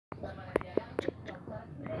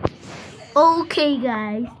Okay,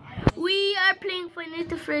 guys, we are playing Five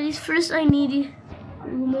Nights at Freddy's. First, I need a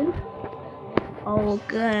human.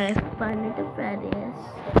 Okay, Five Nights at Freddy's.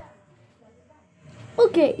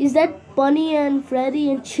 Okay, is that Bunny and Freddy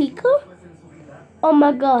and Chica? Oh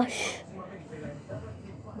my gosh,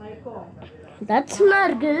 that's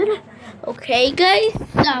not good. Okay, guys,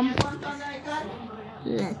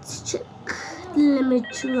 let's check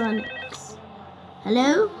animatronics.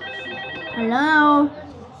 Hello, hello,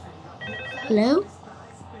 hello.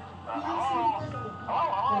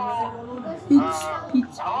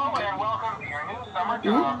 It's Hello and welcome to your new summer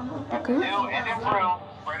job at the new and improved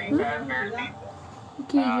Freddy Fazbear's Pizza.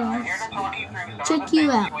 Okay, I'm guys. here to talk you through some Check of the you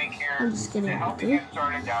things out. this week here I'm just kidding. to help you Okay. get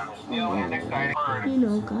started down this new and exciting road You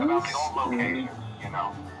know, about guys. the old locations, you know.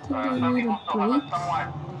 I Some need people a still have a break. somewhat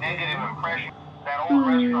negative impression. That old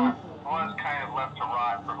restaurant was kind of left to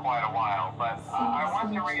rot for quite a while, but I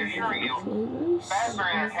want to reassure you, Fazbear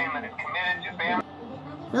Entertainment is committed to family.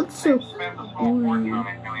 Looks so Spent a small cool. fortune on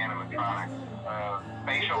these new animatronics.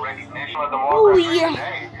 Facial recognition of the Oh more yeah.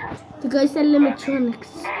 The guys at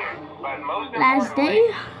animatronics. But most Last day.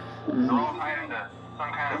 they're all tied into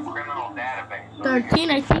some kind of criminal database. 13,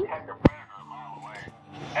 I think. Detect a predator a mile away.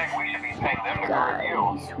 Heck, we should be paying them to guard you.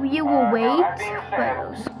 Guys, we will wait.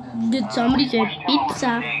 But did somebody say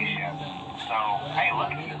pizza? So, hey,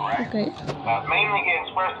 look at you, right? Okay. Mainly he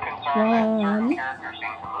expressed concern that certain characters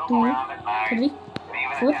seem to move around at night. 3, And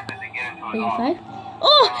even 4, attempted to get into his office. 5.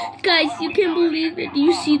 Oh, guys, you can't believe it. Do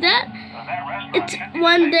you see that? It's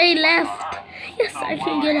 1 day left. Yes, I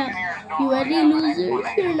can get out. You ready, losers?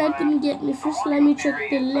 You're not gonna get me. First, let me check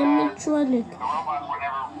the animatronic.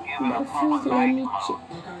 First, let me check.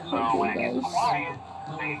 Okay, guys.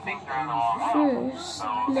 First,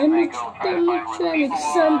 let me check the animatronic.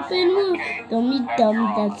 Something will. Don't be dumb.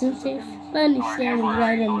 That's a safe. Bunny staring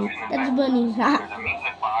right at me. That's Bunny.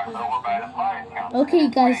 Okay,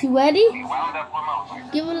 guys, you ready?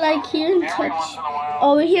 Give a like here and touch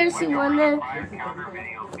over here so you wanna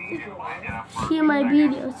hear my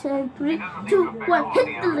videos. And 3, 2, 1,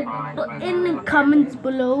 hit the like button in the comments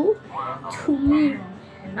below to me.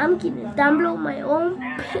 I'm keeping it down below my own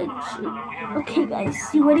picture. Okay, guys,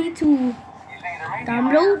 you ready to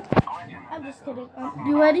download? I'm just kidding.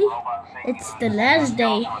 You ready? It's the last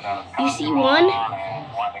day. You see one?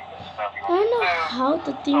 I don't know how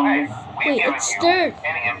the thing moves. Wait, it's third.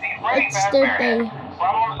 It's third day.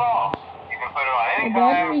 The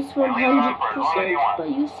battery's 100%, but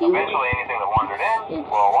you see what? It's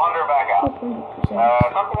 400%.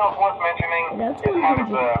 Something else worth mentioning That's is kind of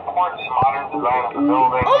the quartz modern design of the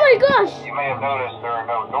building. Oh my gosh! You may have noticed there are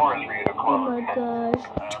no doors for you to Oh close. my gosh.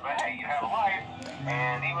 But hey, you have a light,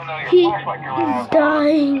 and even though He your flashlight can run is out,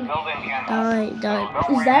 dying. the building can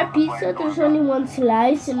Dying. Is that pizza? There's only 1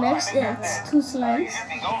 slice, and next it's 2 slices.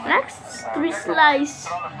 Next 3 slices,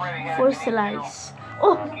 4 slices.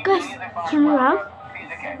 Oh, guys, turn around.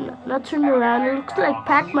 No, not turn around. It looks like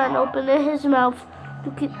Pac-Man opening his mouth.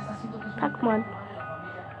 Look at Pac-Man.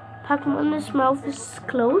 Pac-Man's mouth is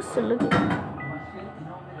closed. So look at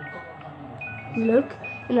it. Look,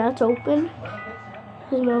 and that's open.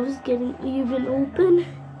 His mouth is getting even open.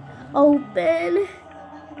 Open.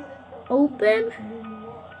 Open.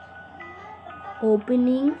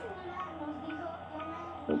 Opening.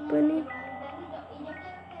 Opening.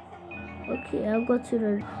 Okay, I'll go to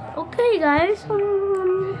the... Okay, guys. 3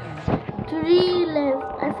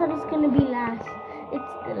 left. I thought it's gonna be last.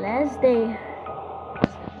 It's the last day.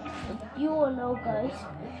 You will know, guys.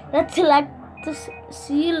 Let's select the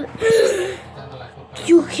seal.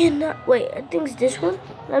 You cannot... Wait, I think it's this one.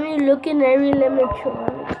 Let me look in every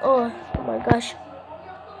animatronic. Oh my gosh.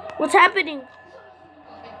 What's happening?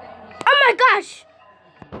 Oh my gosh!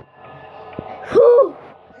 Whew!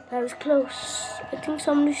 That was close. I think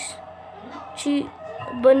somebody's...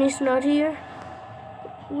 Bunny's not here.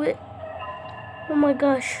 Wait. Oh my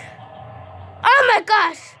gosh. Oh my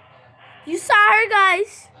gosh! You saw her,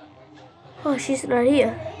 guys. Oh, she's not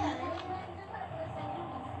here.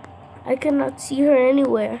 I cannot see her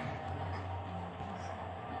anywhere.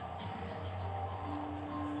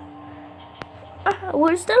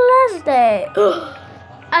 Where's the last day?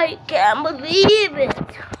 I can't believe it.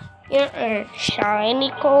 You're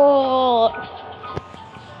shiny gold.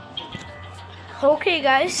 Okay,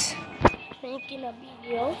 guys. Making a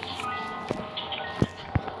video.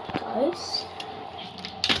 Guys.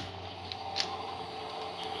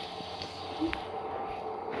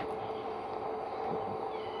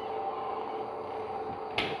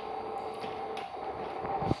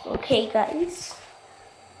 Okay, guys.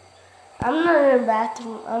 I'm not in the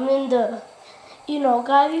bathroom. I'm in the, you know,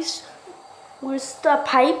 guys, where's the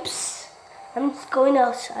pipes? I'm just going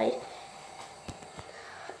outside.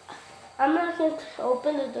 I'm not going to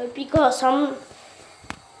open the door because I'm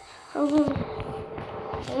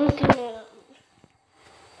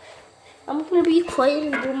gonna be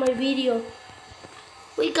quiet and do my video.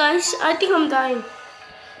 Wait guys, I think I'm dying.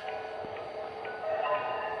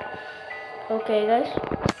 Okay guys,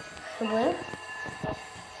 where?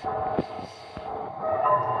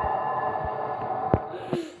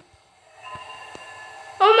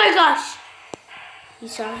 Oh my gosh! You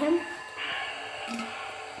saw him?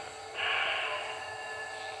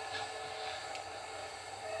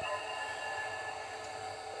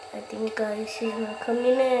 I think guys, he's not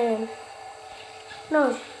coming in.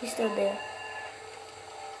 No, he's still there.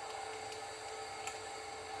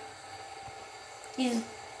 He's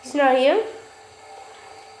not here?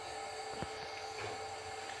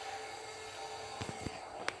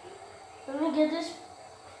 Let me get this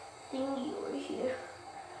thingy over here.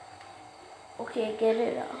 Okay, get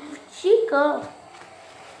it out. Chica!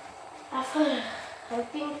 I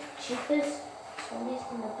think Chica's always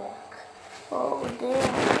in the back. Oh,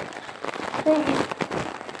 damn. Thank you.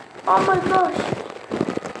 Oh my gosh.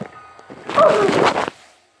 Oh my gosh.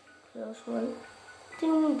 Close one. I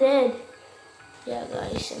think I'm dead. Yeah,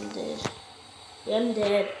 guys, I'm dead. Yeah, I'm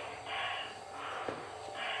dead.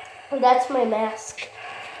 And that's my mask.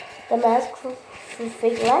 The mask for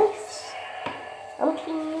fake lives. I'm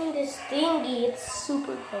cleaning this thingy. It's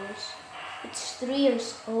super gross. It's 3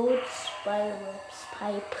 years old. Spiderweb's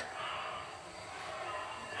pipe.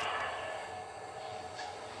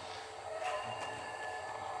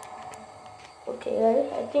 Okay,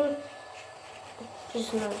 I think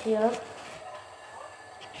she's not here.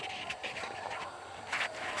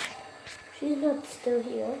 She's not still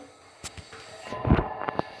here.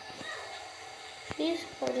 She's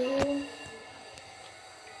not here.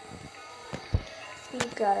 You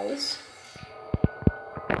guys.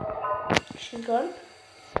 She gone?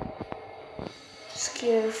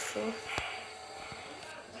 Scareful.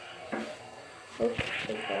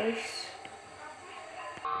 Okay, guys.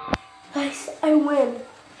 Guys, I win.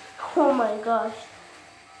 Oh my gosh.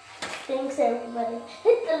 Thanks everybody.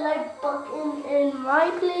 Hit the like button in my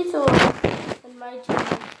place or in my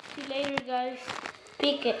channel. See you later guys.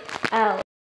 Pick it out.